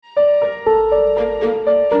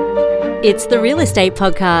It's the Real Estate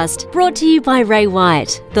Podcast, brought to you by Ray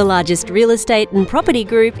White, the largest real estate and property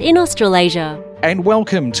group in Australasia. And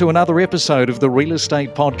welcome to another episode of the Real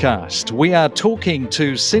Estate Podcast. We are talking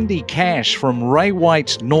to Cindy Cash from Ray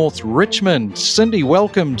White, North Richmond. Cindy,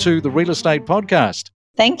 welcome to the Real Estate Podcast.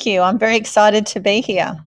 Thank you. I'm very excited to be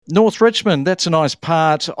here. North Richmond, that's a nice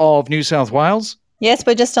part of New South Wales. Yes,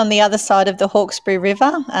 we're just on the other side of the Hawkesbury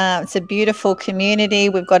River. It's a beautiful community.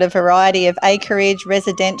 We've got a variety of acreage,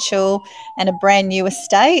 residential, and a brand new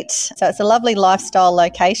estate. So it's a lovely lifestyle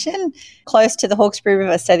location close to the Hawkesbury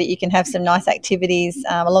River so that you can have some nice activities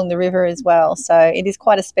along the river as well. So it is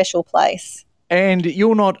quite a special place. And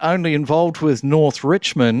you're not only involved with North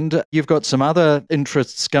Richmond, you've got some other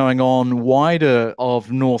interests going on wider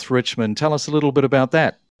of North Richmond. Tell us a little bit about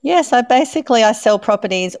that. Yeah, so basically I sell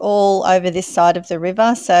properties all over this side of the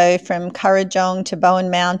river, so from Kurrajong to Bowen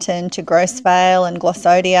Mountain to Grossvale and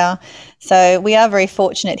Glossodia. So we are very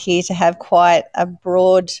fortunate here to have quite a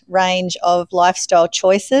broad range of lifestyle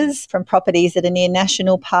choices, from properties that are near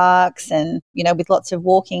national parks and, you know, with lots of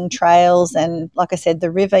walking trails. And like I said, the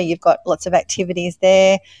river, you've got lots of activities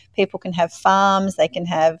there. People can have farms, they can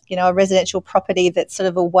have, you know, a residential property that's sort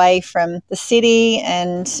of away from the city,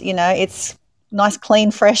 and, you know, it's nice,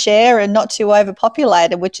 clean, fresh air and not too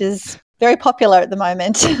overpopulated, which is very popular at the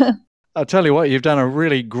moment. I'll tell you what, you've done a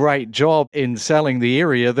really great job in selling the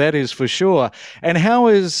area, that is for sure. And how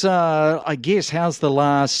is, how's the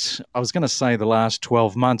last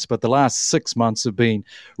 12 months, but the last 6 months have been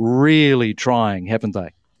really trying, haven't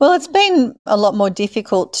they? Well, it's been a lot more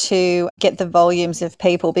difficult to get the volumes of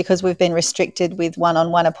people because we've been restricted with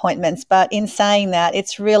one-on-one appointments. But in saying that,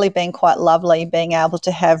 it's really been quite lovely being able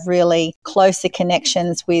to have really closer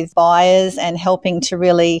connections with buyers and helping to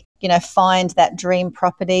really, you know, find that dream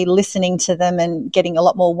property, listening to them and getting a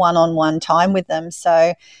lot more one-on-one time with them.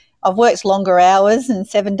 So I've worked longer hours and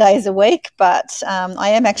 7 days a week, but I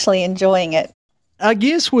am actually enjoying it. I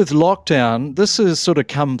guess with lockdown, this has sort of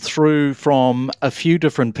come through from a few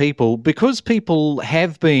different people because people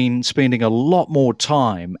have been spending a lot more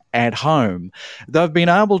time at home. They've been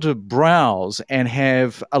able to browse and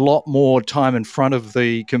have a lot more time in front of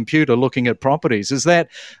the computer looking at properties. Is that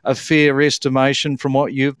a fair estimation from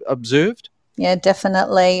what you've observed? Yeah,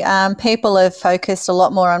 definitely. People have focused a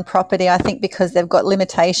lot more on property, I think, because they've got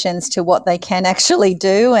limitations to what they can actually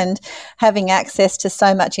do, and having access to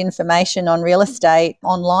so much information on real estate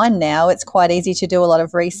online now, it's quite easy to do a lot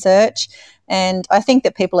of research. And I think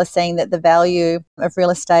that people are seeing that the value of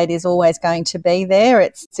real estate is always going to be there.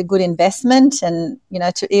 It's a good investment, and, you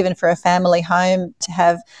know, even for a family home to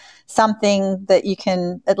have something that you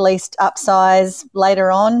can at least upsize later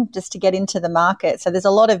on just to get into the market. So there's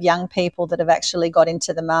a lot of young people that have actually got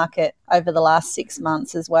into the market over the last 6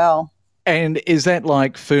 months as well. And is that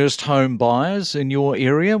like first home buyers in your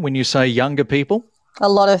area when you say younger people? A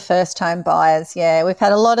lot of first home buyers, yeah. We've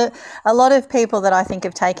had a lot of people that I think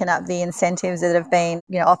have taken up the incentives that have been,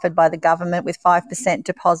 you know, offered by the government with 5%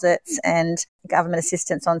 deposits and government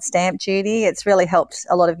assistance on stamp duty. It's really helped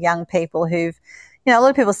a lot of young people who've, you know, a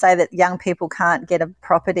lot of people say that young people can't get a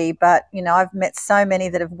property, but, you know, I've met so many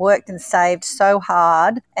that have worked and saved so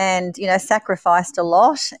hard and, you know, sacrificed a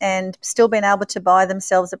lot and still been able to buy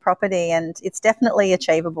themselves a property, and it's definitely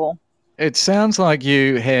achievable. It sounds like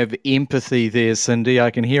you have empathy there, Cindy.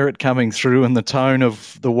 I can hear it coming through in the tone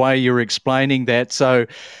of the way you're explaining that. So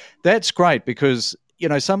that's great because, you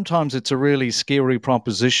know, sometimes it's a really scary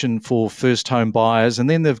proposition for first home buyers, and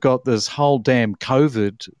then they've got this whole damn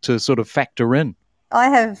COVID to sort of factor in. I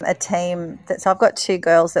have a team so I've got 2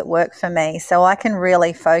 girls that work for me, so I can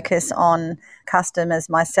really focus on customers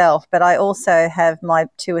myself, but I also have my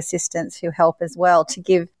 2 assistants who help as well to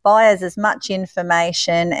give buyers as much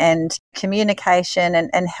information and communication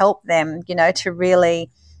and help them, you know, to really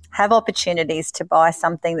have opportunities to buy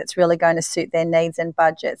something that's really going to suit their needs and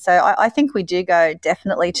budget. So I think we do go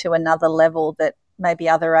definitely to another level that maybe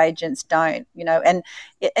other agents don't, you know, and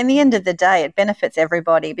in the end of the day, it benefits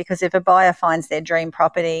everybody, because if a buyer finds their dream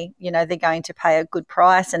property, you know, they're going to pay a good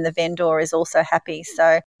price and the vendor is also happy.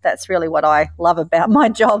 So that's really what I love about my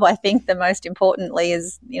job. I think the most importantly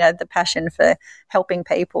is, you know, the passion for helping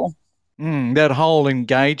people. That whole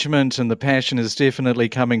engagement and the passion is definitely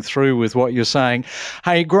coming through with what you're saying.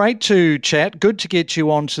 Hey, great to chat. Good to get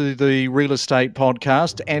you onto the Real Estate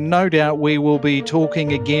Podcast, and no doubt we will be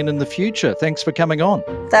talking again in the future. Thanks for coming on.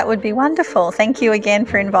 That would be wonderful. Thank you again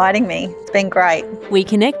for inviting me. It's been great. We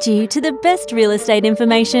connect you to the best real estate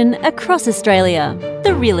information across Australia.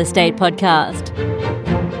 The Real Estate Podcast.